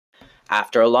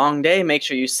After a long day, make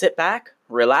sure you sit back,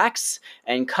 relax,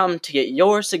 and come to get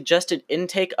your suggested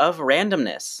intake of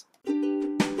randomness.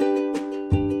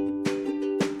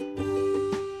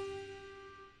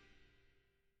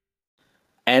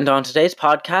 And on today's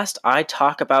podcast, I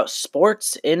talk about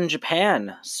sports in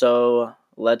Japan. So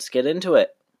let's get into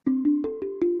it.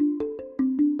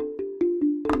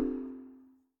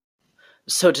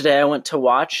 So today I went to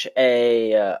watch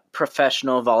a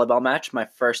professional volleyball match, my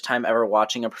first time ever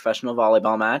watching a professional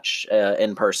volleyball match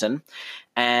in person.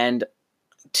 And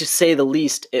to say the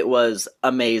least, it was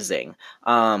amazing.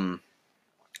 I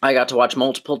got to watch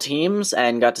multiple teams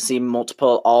and got to see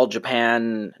multiple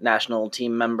All-Japan national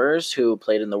team members who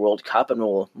played in the World Cup and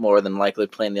will more than likely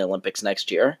play in the Olympics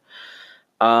next year.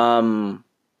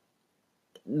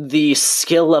 The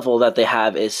skill level that they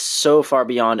have is so far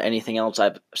beyond anything else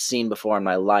I've seen before in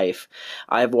my life.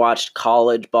 I've watched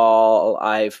college ball.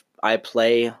 I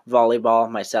play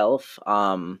volleyball myself.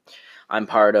 I'm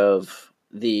part of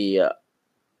the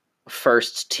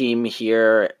first team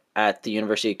here at the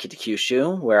University of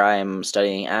Kitakyushu, where I am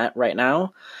studying at right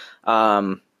now.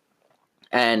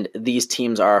 And these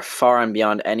teams are far and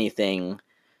beyond anything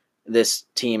this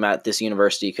team at this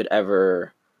university could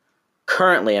ever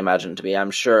currently imagine to be. I'm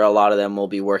sure a lot of them will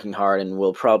be working hard and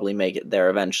will probably make it there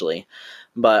eventually.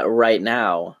 But right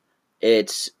now,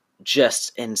 it's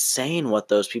just insane what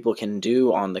those people can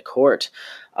do on the court.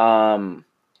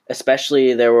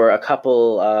 Especially, there were a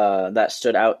couple that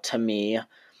stood out to me.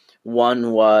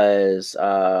 One was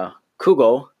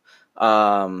Kuga.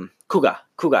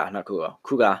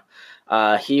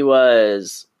 He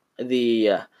was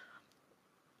the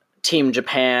Team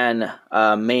Japan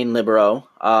main libero,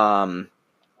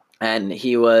 and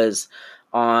he was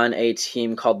on a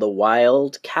team called the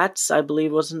Wildcats, I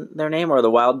believe wasn't their name, or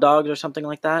the Wild Dogs or something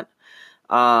like that.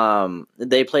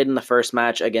 They played in the first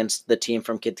match against the team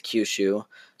from Kitakyushu,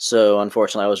 so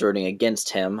unfortunately I was rooting against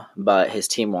him, but his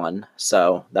team won,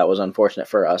 so that was unfortunate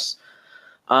for us.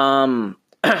 And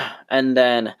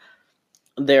then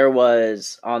there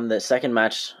was, on the second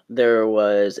match, there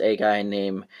was a guy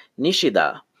named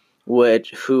Nishida,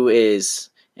 who is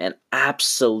an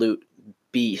absolute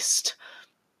beast.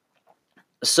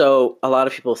 So a lot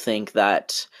of people think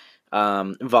that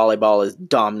volleyball is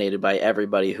dominated by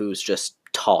everybody who's just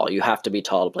tall. You have to be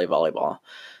tall to play volleyball.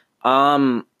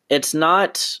 It's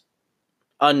not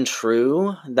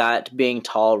untrue that being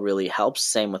tall really helps.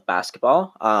 Same with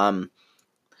basketball.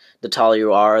 The taller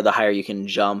you are, the higher you can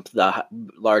jump, the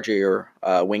larger your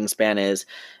wingspan is,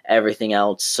 everything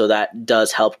else. So that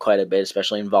does help quite a bit,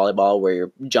 especially in volleyball where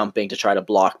you're jumping to try to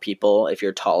block people. If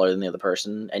you're taller than the other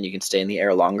person and you can stay in the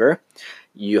air longer,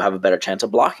 you have a better chance of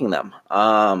blocking them.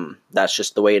 That's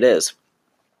just the way it is.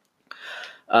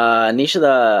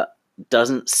 Nishida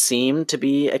doesn't seem to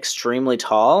be extremely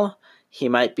tall. He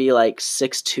might be like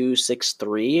 6'2",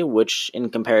 6'3", which in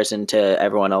comparison to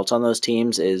everyone else on those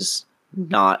teams is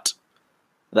not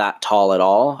that tall at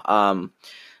all. On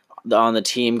the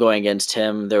team going against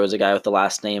him, there was a guy with the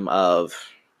last name of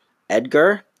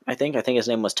Edgar, I think his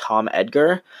name was Tom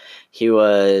Edgar. He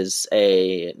was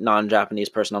a non-Japanese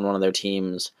person on one of their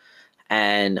teams,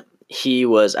 and he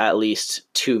was at least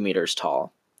 2 meters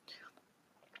tall.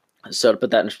 So to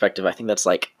put that in perspective, I think that's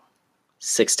like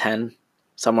 6'10",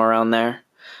 somewhere around there,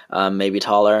 maybe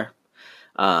taller.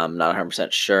 Not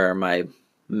 100% sure. My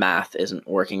math isn't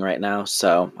working right now,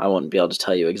 so I won't be able to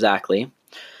tell you exactly.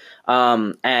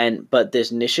 But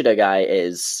this Nishida guy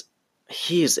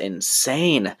he's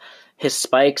insane. His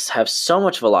spikes have so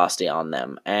much velocity on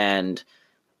them, and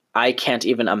I can't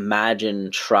even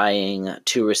imagine trying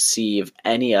to receive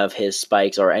any of his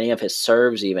spikes or any of his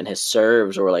serves. Even his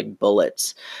serves were like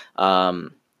bullets.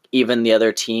 Even the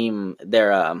other team,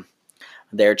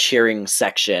 their cheering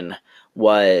section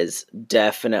was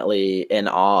definitely in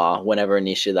awe whenever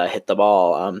Nishida hit the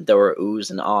ball. There were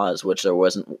oohs and ahs, which there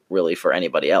wasn't really for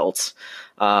anybody else.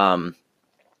 But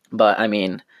I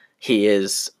mean, he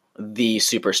is the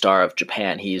superstar of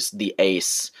Japan. He's the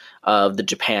ace of the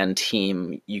Japan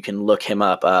team. You can look him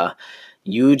up.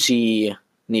 Yuji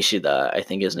Nishida, I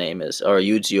think his name is, or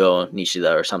Yujiro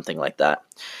Nishida or something like that.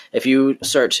 If you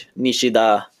search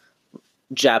Nishida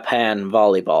Japan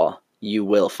volleyball, you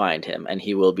will find him, and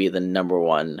he will be the number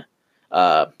one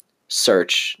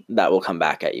search that will come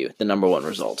back at you, the number one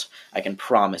result. I can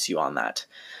promise you on that.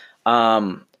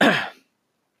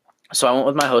 So I went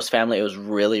with my host family. It was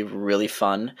really, really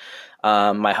fun.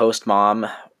 My host mom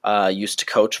used to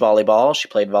coach volleyball. She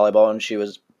played volleyball when she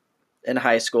was in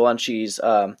high school, and she's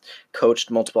coached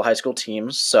multiple high school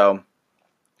teams. So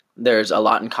there's a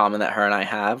lot in common that her and I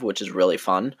have, which is really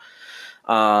fun.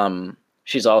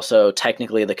 She's also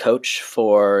technically the coach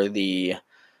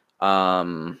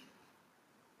um,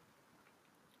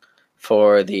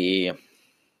 for the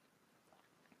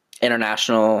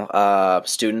international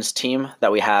students team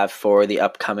that we have for the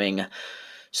upcoming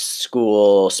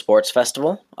school sports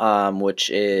festival, which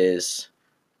is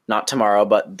not tomorrow,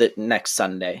 but the next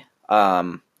Sunday.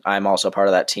 I'm also part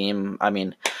of that team. I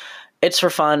mean, it's for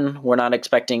fun. We're not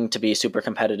expecting to be super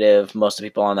competitive. Most of the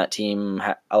people on that team,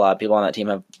 a lot of people on that team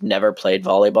have never played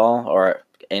volleyball or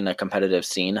in a competitive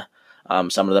scene.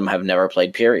 Some of them have never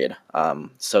played, period.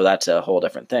 So that's a whole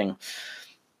different thing.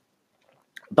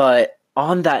 But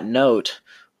on that note,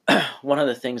 one of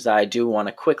the things that I do want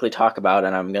to quickly talk about,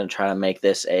 and I'm going to try to make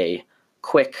this a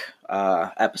quick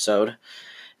episode,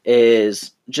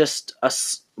 is just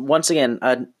once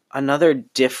again another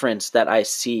difference that I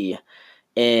see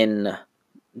in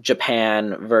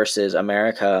Japan versus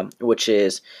America, which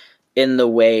is in the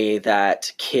way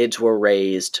that kids were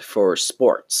raised for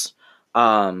sports.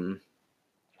 In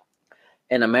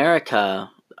America,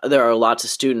 there are lots of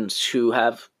students who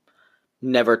have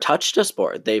never touched a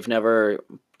sport. They've never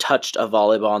touched a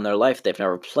volleyball in their life. They've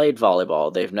never played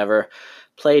volleyball. They've never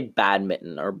played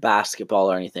badminton or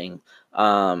basketball or anything.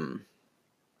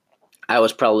 I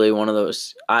was probably one of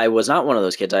those. I was not one of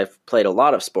those kids. I've played a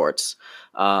lot of sports,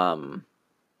 and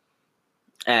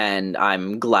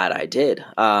I'm glad I did.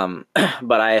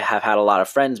 But I have had a lot of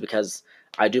friends because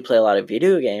I do play a lot of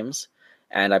video games,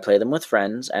 and I play them with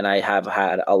friends, and I have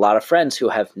had a lot of friends who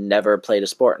have never played a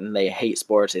sport, and they hate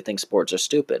sports. They think sports are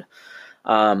stupid.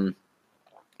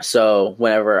 So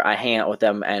whenever I hang out with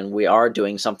them and we are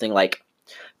doing something like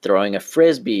throwing a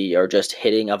frisbee or just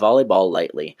hitting a volleyball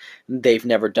lightly, they've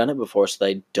never done it before, so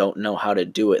they don't know how to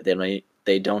do it.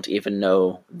 They don't even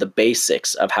know the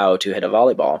basics of how to hit a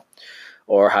volleyball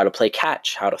or how to play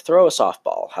catch, how to throw a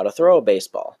softball, how to throw a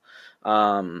baseball.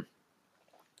 And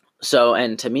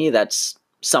to me, that's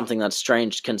something that's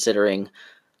strange considering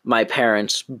my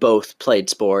parents both played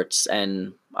sports,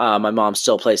 and my mom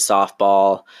still plays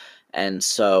softball. And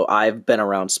so I've been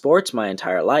around sports my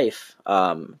entire life,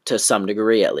 to some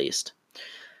degree at least.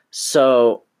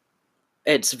 So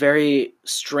it's very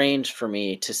strange for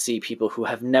me to see people who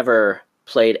have never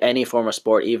played any form of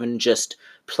sport, even just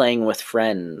playing with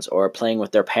friends or playing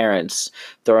with their parents,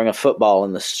 throwing a football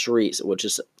in the streets, which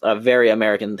is a very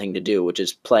American thing to do, which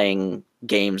is playing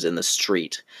games in the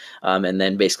street. And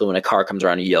then basically when a car comes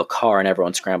around, you yell car and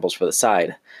everyone scrambles for the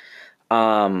side.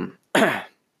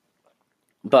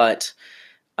 But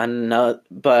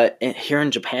here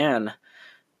in Japan,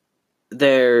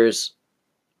 there's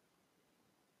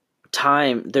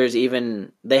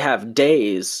they have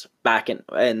days back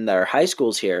in their high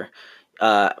schools here,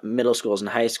 middle schools and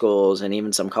high schools, and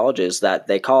even some colleges that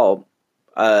they call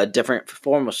a different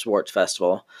form of sports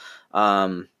festival,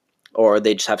 or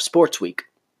they just have sports week,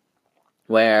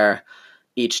 where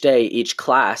each day, each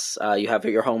class, you have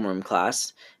your homeroom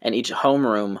class, and each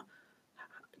homeroom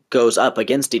goes up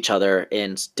against each other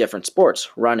in different sports,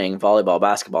 running, volleyball,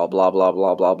 basketball, blah, blah,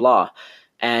 blah, blah, blah.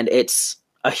 And it's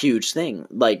a huge thing.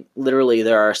 Like, literally,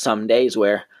 there are some days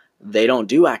where they don't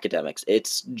do academics.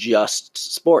 It's just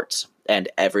sports, and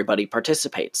everybody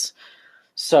participates.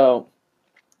 So,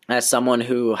 as someone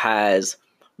who has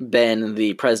been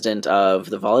the president of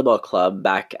the volleyball club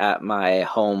back at my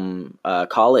home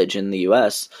college in the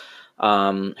U.S.,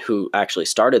 who actually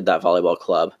started that volleyball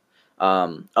club,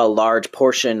 a large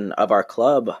portion of our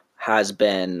club has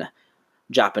been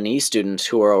Japanese students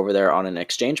who are over there on an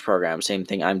exchange program, same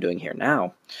thing I'm doing here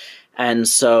now. And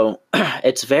so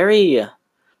it's very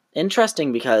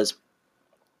interesting because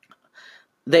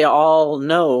they all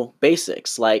know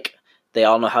basics, like they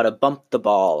all know how to bump the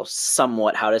ball,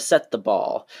 somewhat how to set the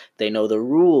ball. They know the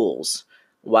rules,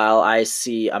 while I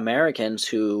see Americans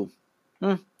who,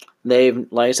 like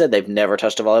I said, they've never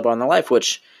touched a volleyball in their life,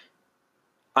 which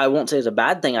I won't say is a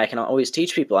bad thing. I can always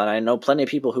teach people, and I know plenty of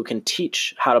people who can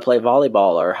teach how to play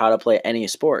volleyball or how to play any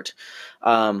sport.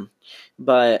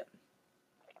 But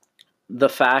the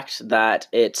fact that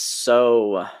it's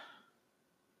so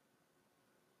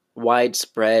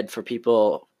widespread for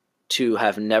people to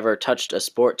have never touched a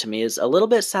sport, to me, is a little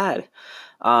bit sad.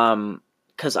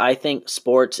 Because I think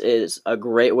sports is a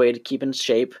great way to keep in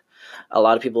shape. A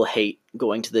lot of people hate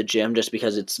going to the gym just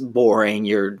because it's boring.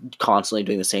 You're constantly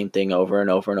doing the same thing over and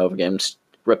over and over again. It's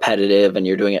repetitive, and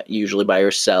you're doing it usually by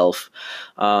yourself.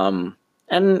 And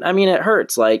I mean, it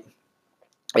hurts. Like,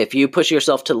 if you push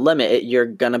yourself to the limit, you're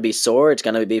going to be sore. It's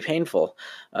going to be painful,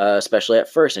 especially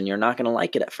at first, and you're not going to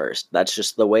like it at first. That's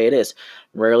just the way it is.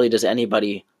 Rarely does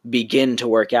anybody begin to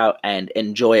work out and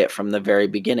enjoy it from the very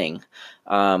beginning.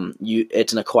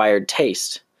 It's an acquired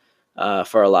taste.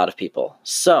 for a lot of people.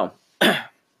 So,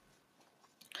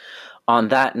 on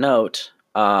that note,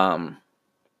 I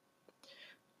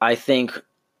think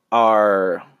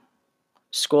our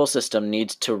school system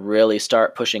needs to really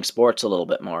start pushing sports a little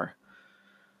bit more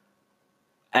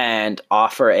and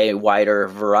offer a wider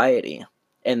variety.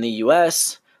 In the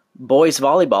US, boys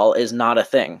volleyball is not a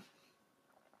thing.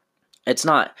 It's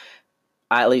not,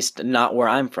 at least not where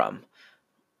I'm from,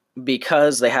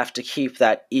 because they have to keep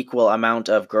that equal amount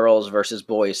of girls versus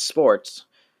boys sports.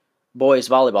 Boys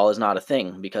volleyball is not a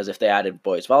thing, because if they added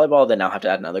boys volleyball, they now have to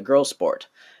add another girls sport.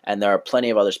 And there are plenty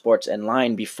of other sports in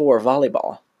line before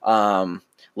volleyball.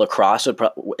 Lacrosse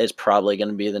is probably going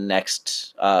to be the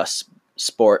next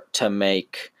sport to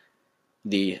make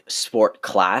the sport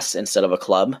class instead of a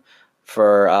club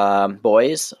for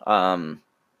boys.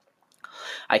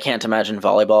 I can't imagine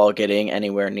volleyball getting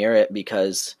anywhere near it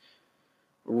because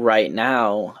right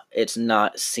now it's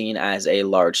not seen as a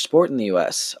large sport in the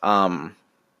U.S.,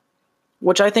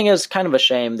 which I think is kind of a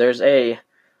shame. I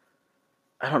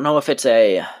don't know if it's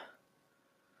a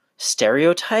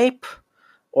stereotype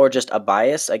or just a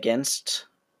bias against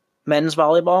men's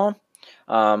volleyball.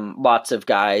 Lots of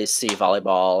guys see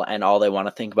volleyball and all they want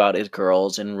to think about is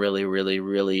girls in really, really,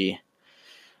 really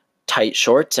tight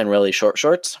shorts and really short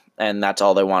shorts, and that's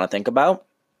all they want to think about.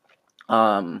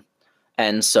 And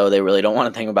so they really don't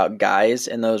want to think about guys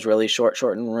in those really short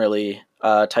and really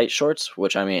tight shorts,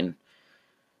 which, I mean,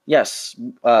 yes,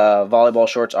 volleyball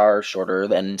shorts are shorter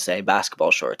than, say,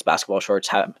 basketball shorts. Basketball shorts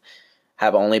have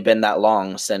only been that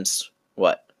long since,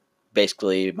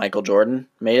 basically Michael Jordan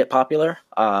made it popular.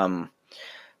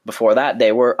 Before that,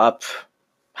 they were up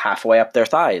halfway up their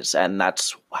thighs, and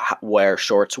that's where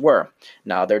shorts were.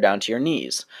 Now they're down to your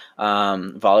knees.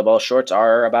 Volleyball shorts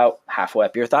are about halfway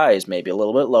up your thighs, maybe a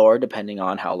little bit lower, depending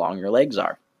on how long your legs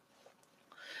are.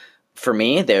 For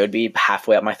me, they would be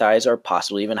halfway up my thighs or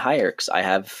possibly even higher, because I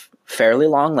have fairly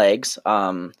long legs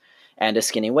and a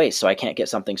skinny waist, so I can't get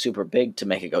something super big to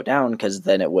make it go down, because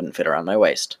then it wouldn't fit around my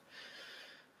waist.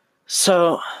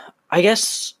 So I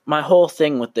guess my whole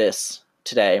thing with this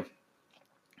today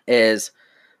is,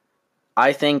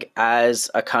 I think as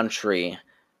a country,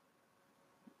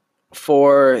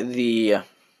 for the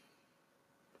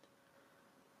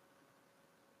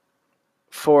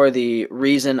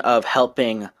reason of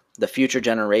helping the future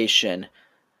generation,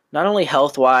 not only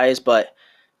health-wise, but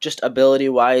just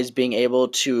ability-wise, being able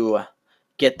to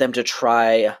get them to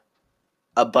try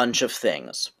a bunch of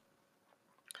things,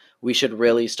 we should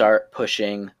really start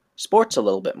pushing sports a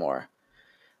little bit more.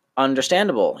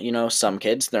 Understandable, some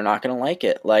kids, they're not going to like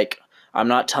it. Like, I'm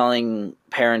not telling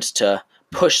parents to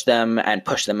push them and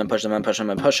push them and push them and push them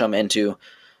and push them into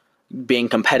being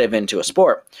competitive into a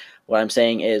sport. What I'm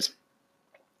saying is,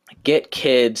 get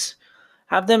kids,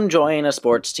 have them join a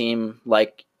sports team,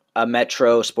 like a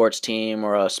metro sports team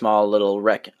or a small little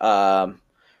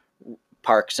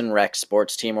parks and rec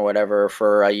sports team or whatever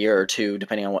for a year or two,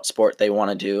 depending on what sport they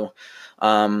want to do,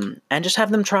 and just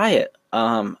have them try it.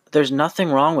 There's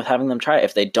nothing wrong with having them try it.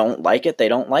 If they don't like it, they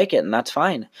don't like it, and that's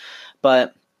fine.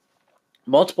 But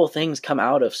multiple things come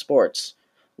out of sports.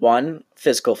 One,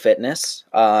 physical fitness.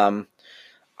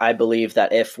 I believe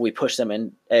that if we push them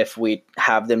in, if we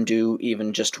have them do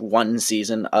even just one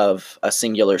season of a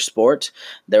singular sport,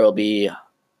 there will be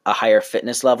a higher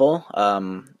fitness level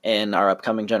in our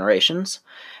upcoming generations.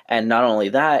 And not only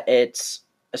that,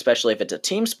 especially if it's a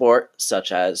team sport,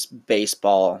 such as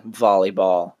baseball,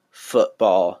 volleyball,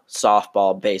 football,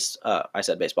 softball, I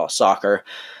said baseball, soccer,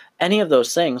 any of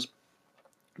those things,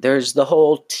 there's the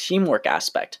whole teamwork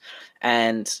aspect.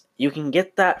 And you can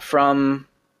get that from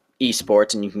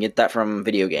esports and you can get that from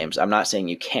video games. I'm not saying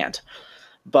you can't.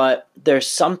 But there's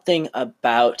something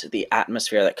about the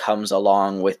atmosphere that comes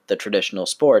along with the traditional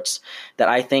sports that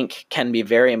I think can be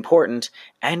very important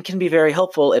and can be very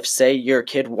helpful if, say, your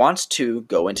kid wants to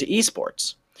go into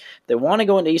esports. They want to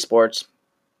go into esports.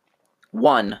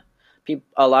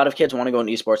 A lot of kids want to go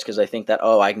into esports because they think that,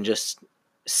 I can just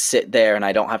sit there and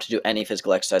I don't have to do any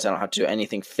physical exercise. I don't have to do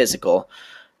anything physical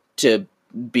to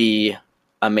be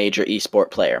a major esport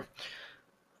player.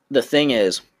 The thing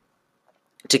is,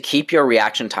 to keep your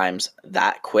reaction times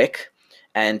that quick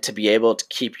and to be able to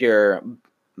keep your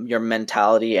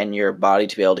mentality and your body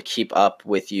to be able to keep up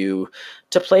with you,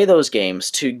 to play those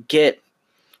games, to get,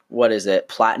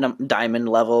 platinum, diamond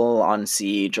level on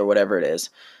Siege or whatever it is,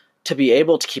 to be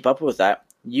able to keep up with that,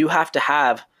 you have to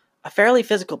have a fairly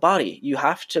physical body. You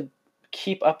have to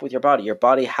keep up with your body. Your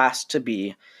body has to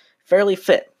be fairly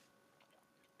fit.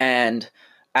 And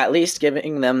at least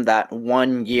giving them that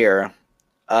 1 year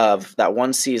of that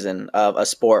one season of a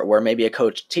sport where maybe a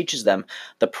coach teaches them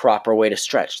the proper way to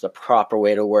stretch, the proper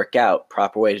way to work out,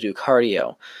 proper way to do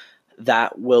cardio,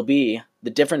 that will be the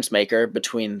difference maker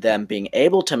between them being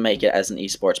able to make it as an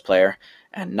esports player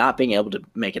and not being able to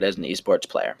make it as an esports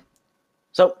player.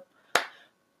 So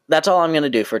that's all I'm going to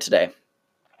do for today.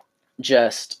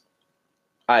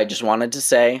 I just wanted to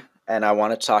say, and I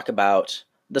want to talk about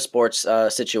the sports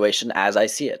situation as I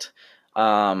see it.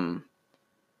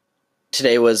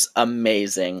 Today was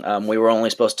amazing. We were only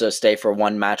supposed to stay for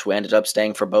one match. We ended up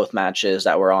staying for both matches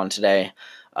that were on today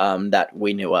that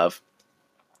we knew of.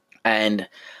 And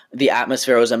the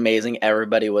atmosphere was amazing.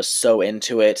 Everybody was so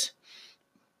into it.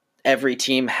 Every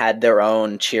team had their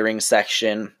own cheering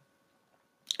section.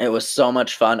 It was so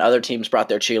much fun. Other teams brought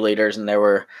their cheerleaders, and there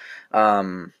were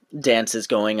dances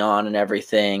going on and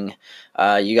everything.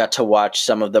 You got to watch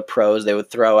some of the pros. They would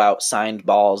throw out signed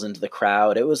balls into the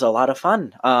crowd. It was a lot of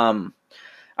fun.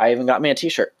 I even got me a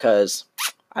t-shirt because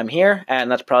I'm here,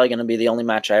 and that's probably going to be the only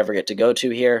match I ever get to go to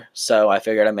here. So I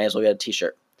figured I may as well get a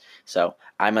t-shirt. So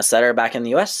I'm a setter back in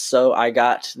the U.S., so I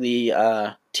got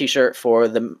the t-shirt for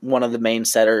one of the main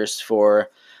setters for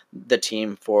the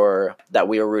team that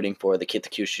we were rooting for, the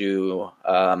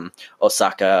Kitakyushu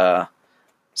Osaka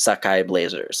Sakai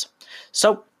Blazers.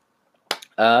 So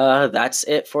that's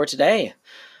it for today.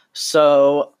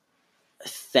 So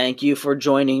thank you for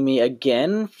joining me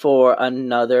again for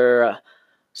another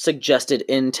suggested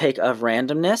intake of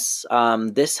randomness.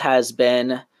 This has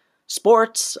been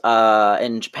Sports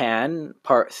in Japan,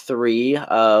 part 3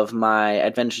 of my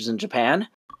adventures in Japan.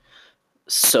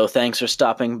 So thanks for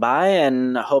stopping by,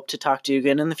 and hope to talk to you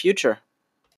again in the future.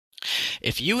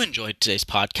 If you enjoyed today's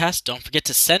podcast, don't forget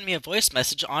to send me a voice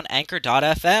message on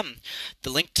Anchor.fm. The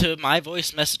link to my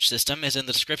voice message system is in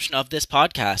the description of this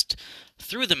podcast.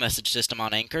 Through the message system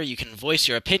on Anchor, you can voice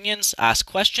your opinions, ask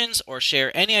questions, or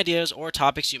share any ideas or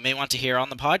topics you may want to hear on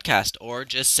the podcast, or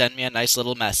just send me a nice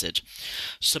little message.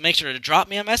 So make sure to drop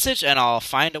me a message, and I'll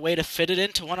find a way to fit it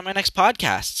into one of my next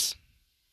podcasts.